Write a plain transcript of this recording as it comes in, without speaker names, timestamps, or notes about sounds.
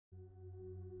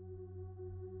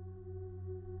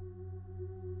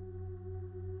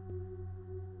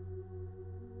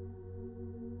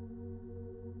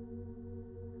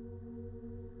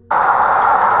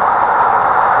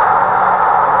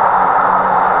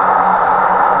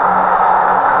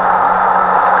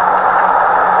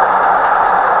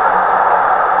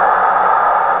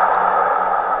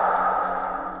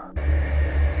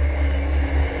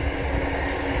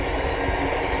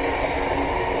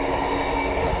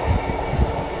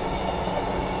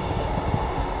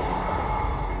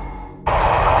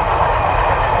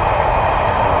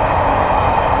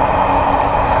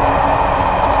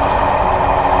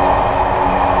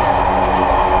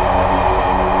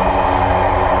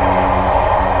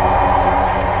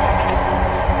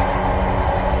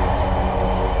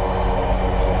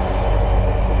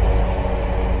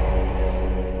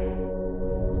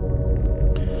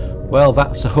well,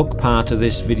 that's the hook part of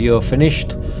this video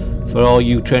finished. For all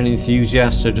you training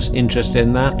enthusiasts who are just interested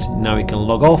in that, now you can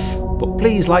log off, but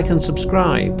please like and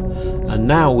subscribe. And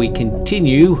now we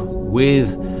continue with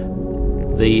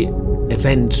the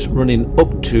events running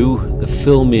up to the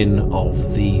filming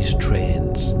of these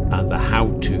trains and the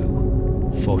how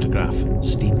to photograph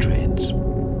steam trains.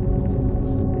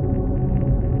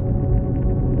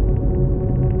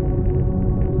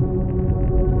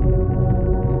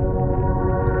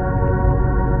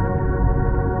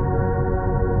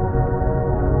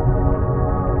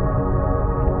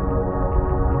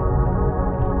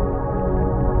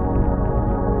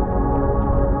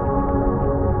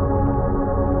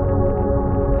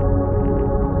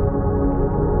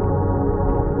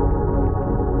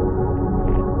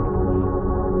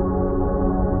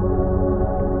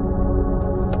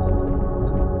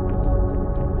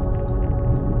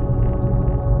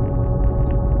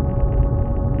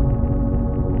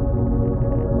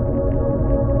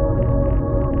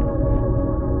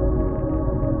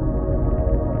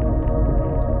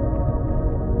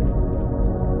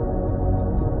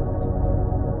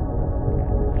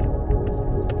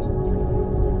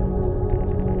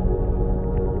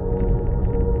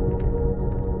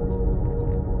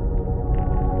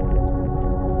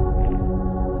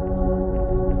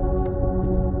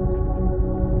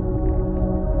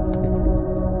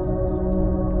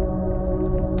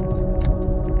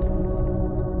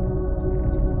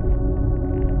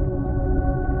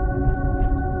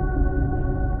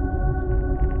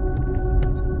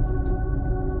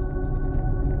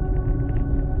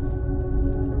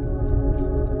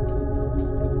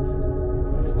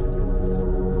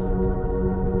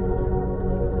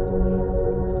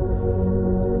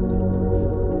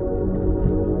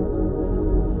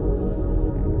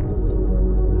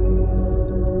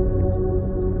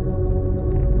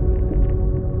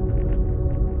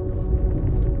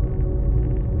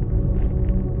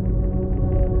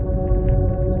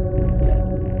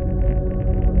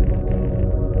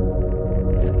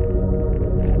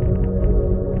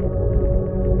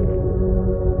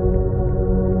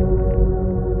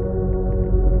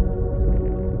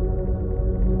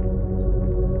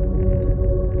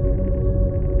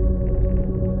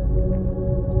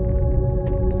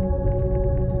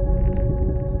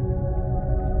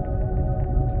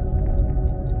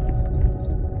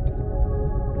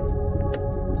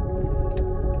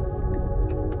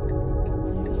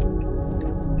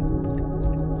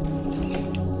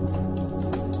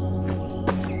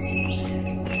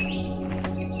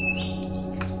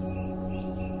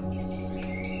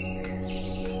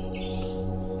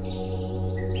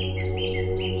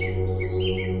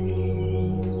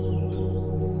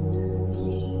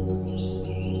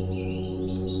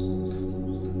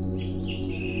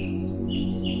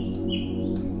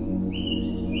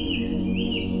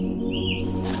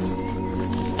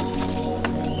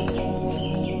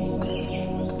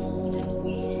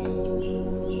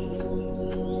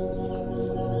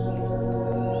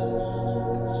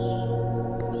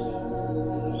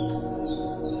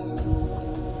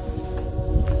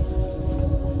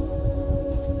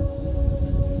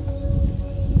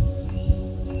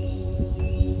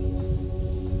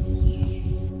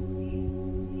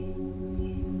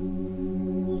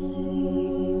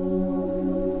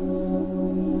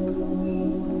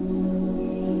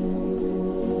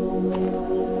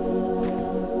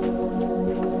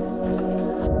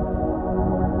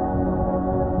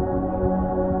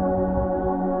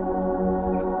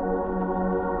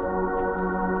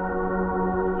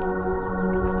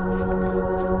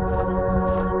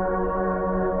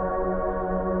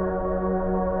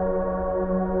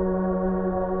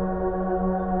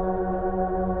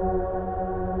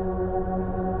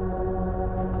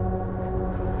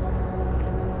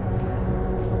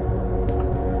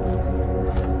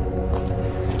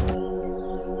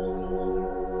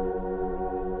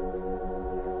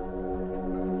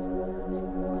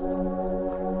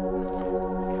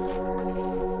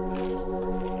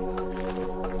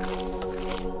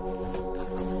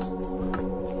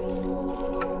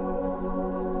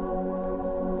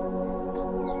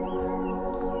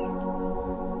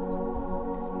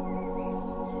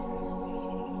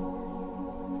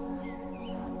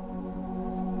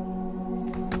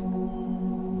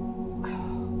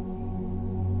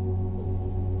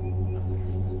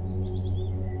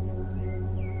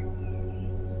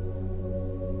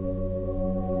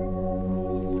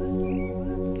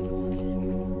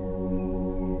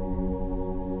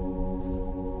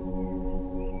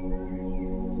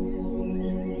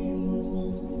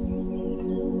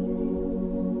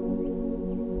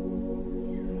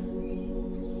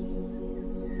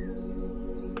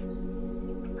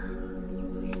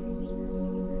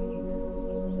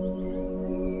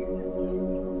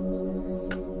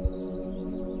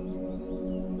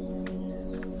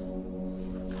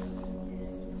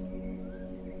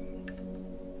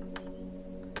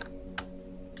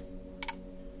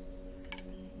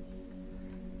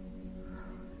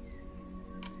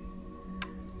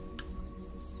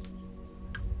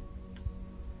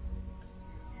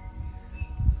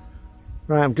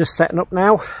 Right, I'm just setting up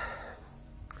now.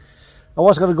 I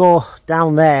was going to go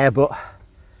down there, but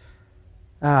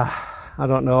I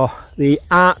don't know. The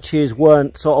arches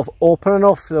weren't sort of open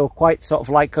enough. They were quite sort of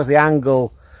like, because the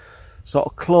angle sort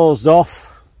of closed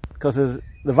off, because the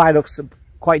viaduct's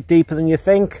quite deeper than you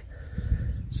think.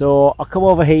 So I'll come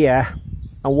over here,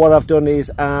 and what I've done is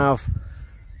I've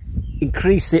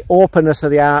increased the openness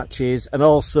of the arches and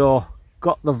also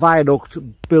got the viaduct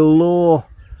below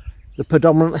the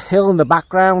predominant hill in the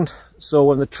background, so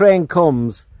when the train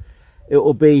comes it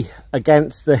will be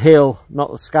against the hill,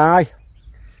 not the sky,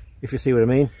 if you see what I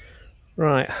mean.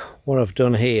 Right, what I've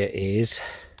done here is,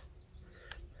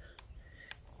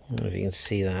 I don't know if you can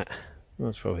see that,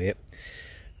 that's probably it.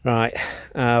 Right,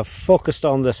 I've focused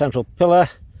on the central pillar,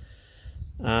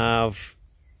 I've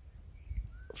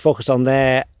focused on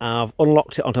there, I've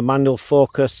unlocked it onto manual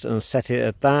focus and set it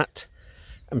at that.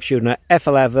 I'm shooting at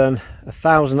f11,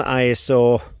 1000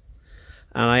 ISO,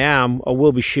 and I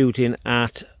will be shooting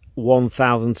at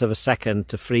 1,000th of a second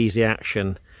to freeze the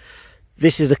action.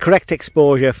 This is the correct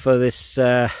exposure for this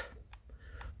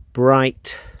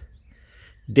bright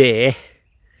day,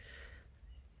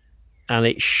 and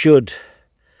it should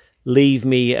leave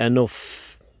me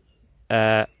enough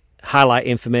highlight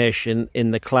information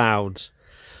in the clouds.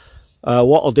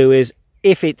 What I'll do is,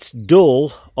 if it's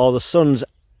dull or the sun's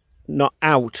not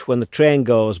out when the train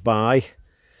goes by,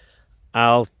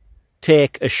 I'll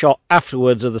take a shot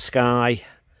afterwards of the sky,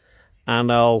 and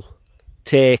I'll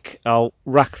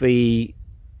rack probably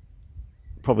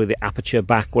the aperture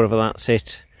back, wherever that's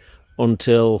it,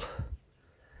 until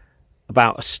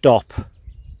about a stop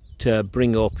to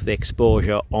bring up the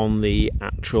exposure on the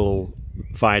actual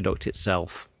viaduct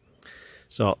itself.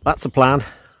 So that's the plan.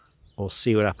 We'll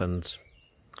see what happens.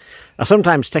 I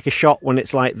sometimes take a shot when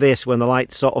it's like this, when the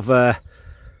light's sort of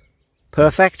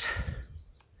perfect,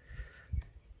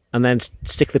 and then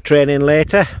stick the train in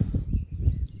later.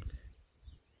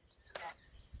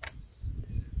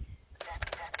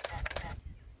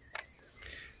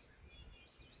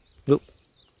 Oop,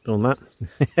 done that.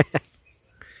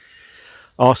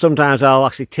 Or sometimes I'll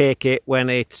actually take it when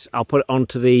I'll put it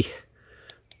onto the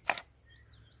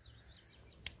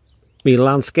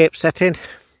landscape setting.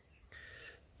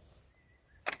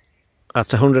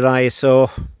 That's 100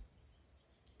 ISO,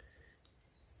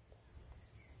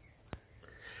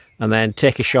 and then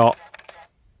take a shot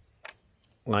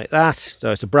like that,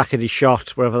 so it's a bracketed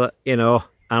shot, wherever, you know,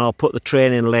 and I'll put the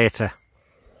train in later.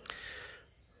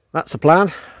 That's the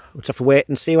plan. We'll just have to wait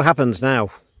and see what happens now.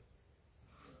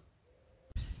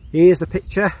 Here's the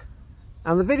picture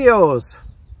and the videos.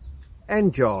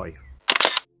 Enjoy.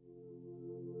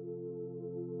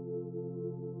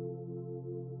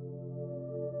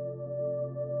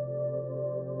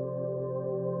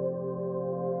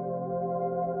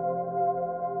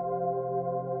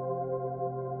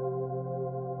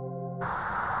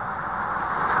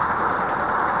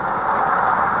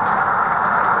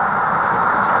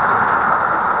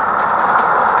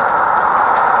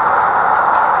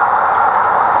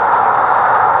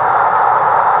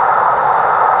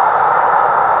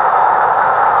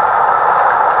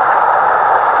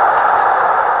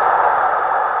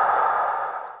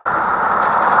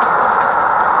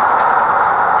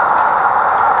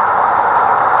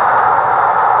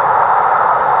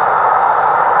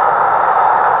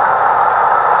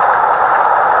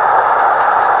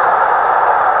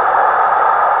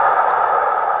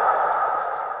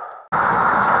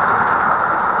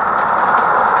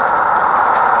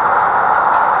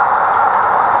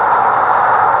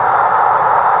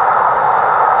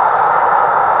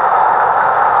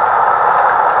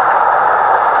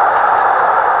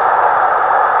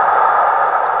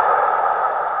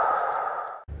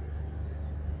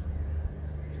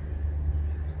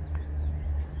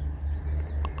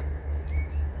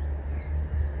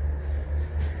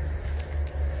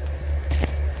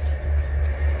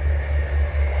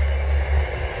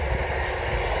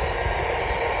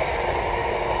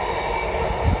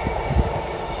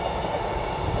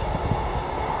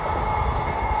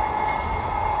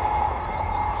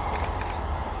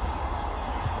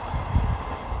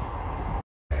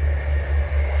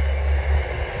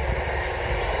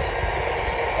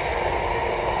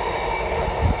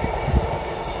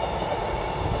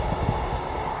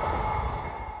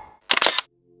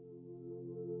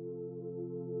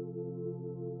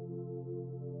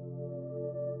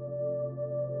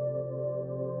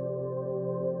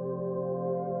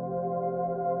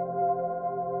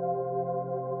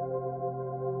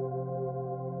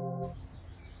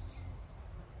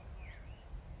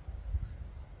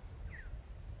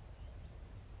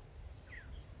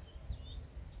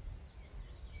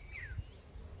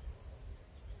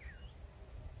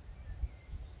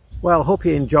 Well, hope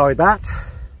you enjoyed that,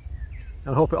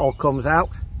 and hope it all comes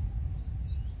out.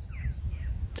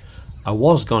 I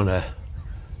was gonna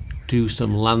do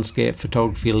some landscape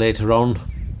photography later on,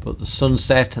 but the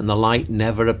sunset and the light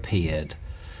never appeared.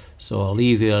 So I'll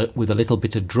leave you with a little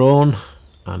bit of drone,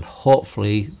 and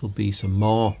hopefully there'll be some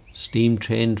more steam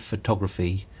train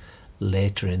photography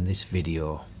later in this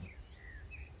video.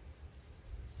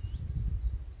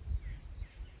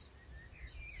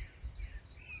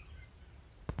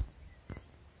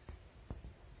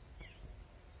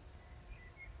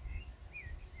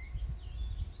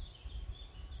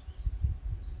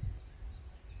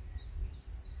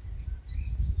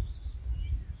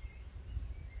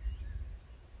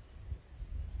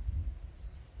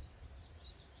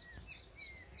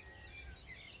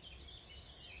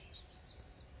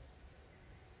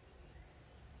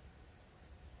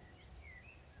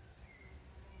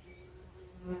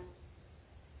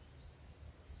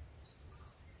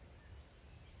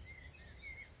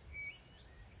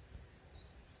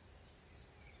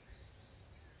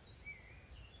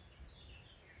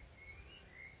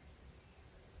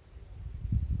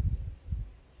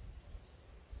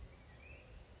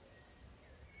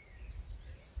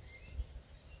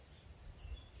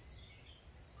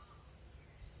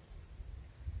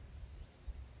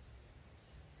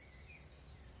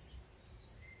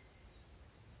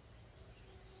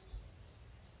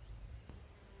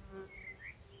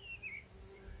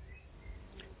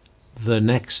 The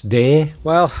next day,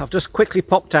 well, I've just quickly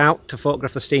popped out to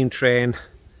photograph the steam train.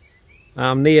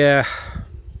 I'm near,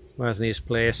 where's the nearest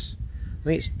place? I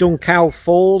think it's Duncow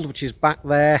Fold, which is back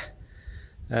there,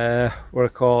 where I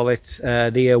call it,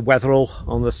 near Wetherell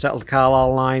on the settled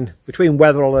Carlisle line, between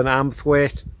Wetherell and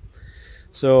Amthwaite.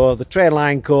 So the train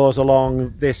line goes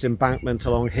along this embankment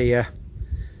along here.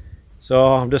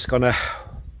 So I'm just gonna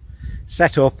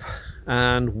set up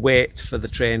and wait for the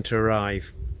train to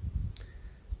arrive.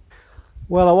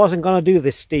 Well, I wasn't going to do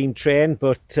this steam train,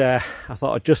 but I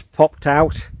thought I'd just popped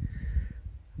out.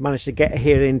 Managed to get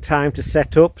here in time to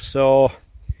set up, so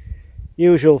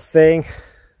usual thing,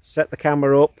 set the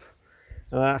camera up.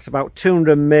 That's about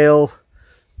 200mm,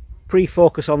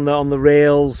 pre-focus on the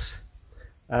rails,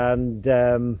 and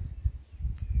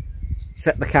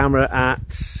set the camera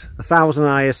at 1000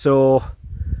 ISO,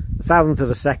 1,000th of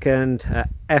a second,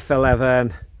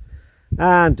 f11,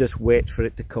 and just wait for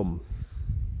it to come.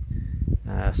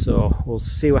 So we'll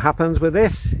see what happens with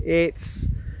this. It's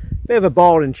a bit of a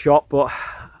boring shot, but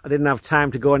I didn't have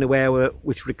time to go anywhere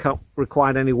which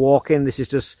required any walking. This is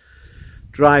just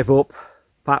drive up,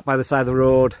 park by the side of the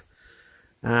road,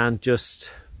 and just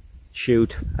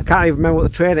shoot. I can't even remember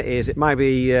what the train it is. It might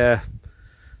be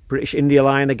British India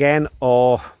Line again,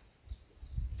 or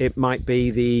it might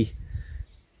be the,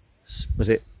 was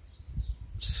it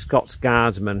Scots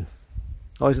Guardsman,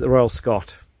 or is it the Royal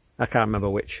Scot? I can't remember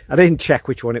which. I didn't check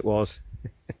which one it was.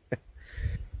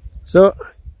 So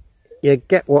you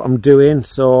get what I'm doing.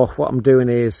 So what I'm doing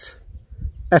is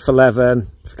f11,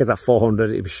 forget that 400,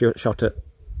 it was shot at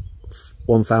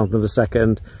 1,000th of a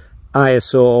second,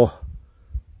 ISO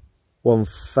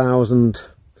 1000,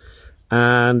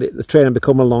 and the train will be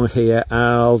coming along here.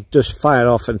 I'll just fire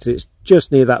off, and it's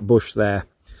just near that bush there.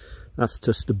 That's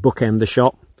just to bookend the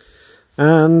shot,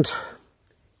 and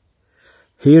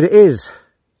here it is.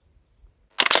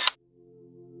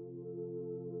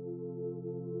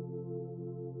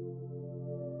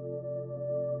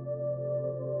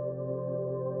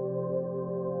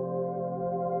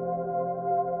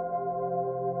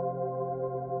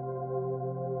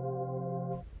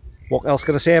 What else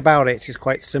can I say about it? It's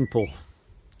quite simple.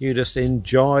 You just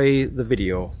enjoy the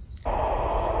video.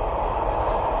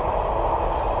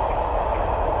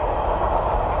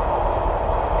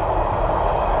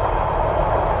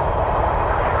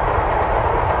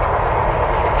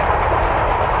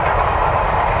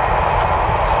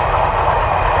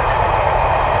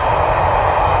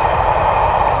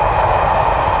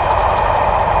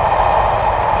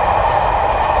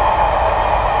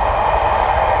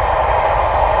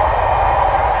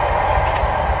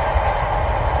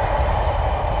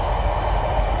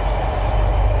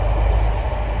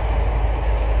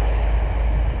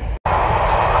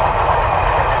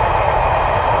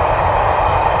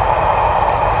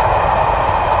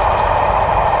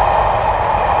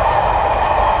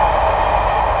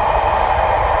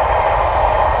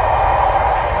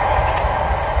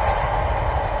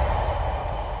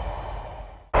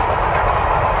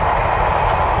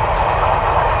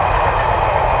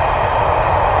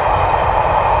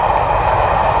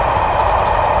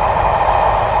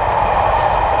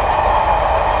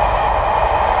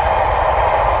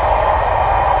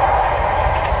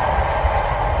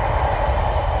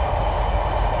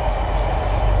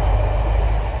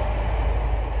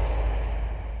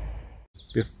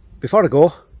 before I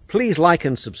go, please like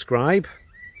and subscribe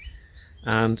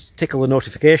and tickle the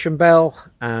notification bell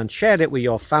and share it with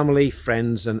your family,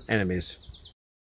 friends and enemies.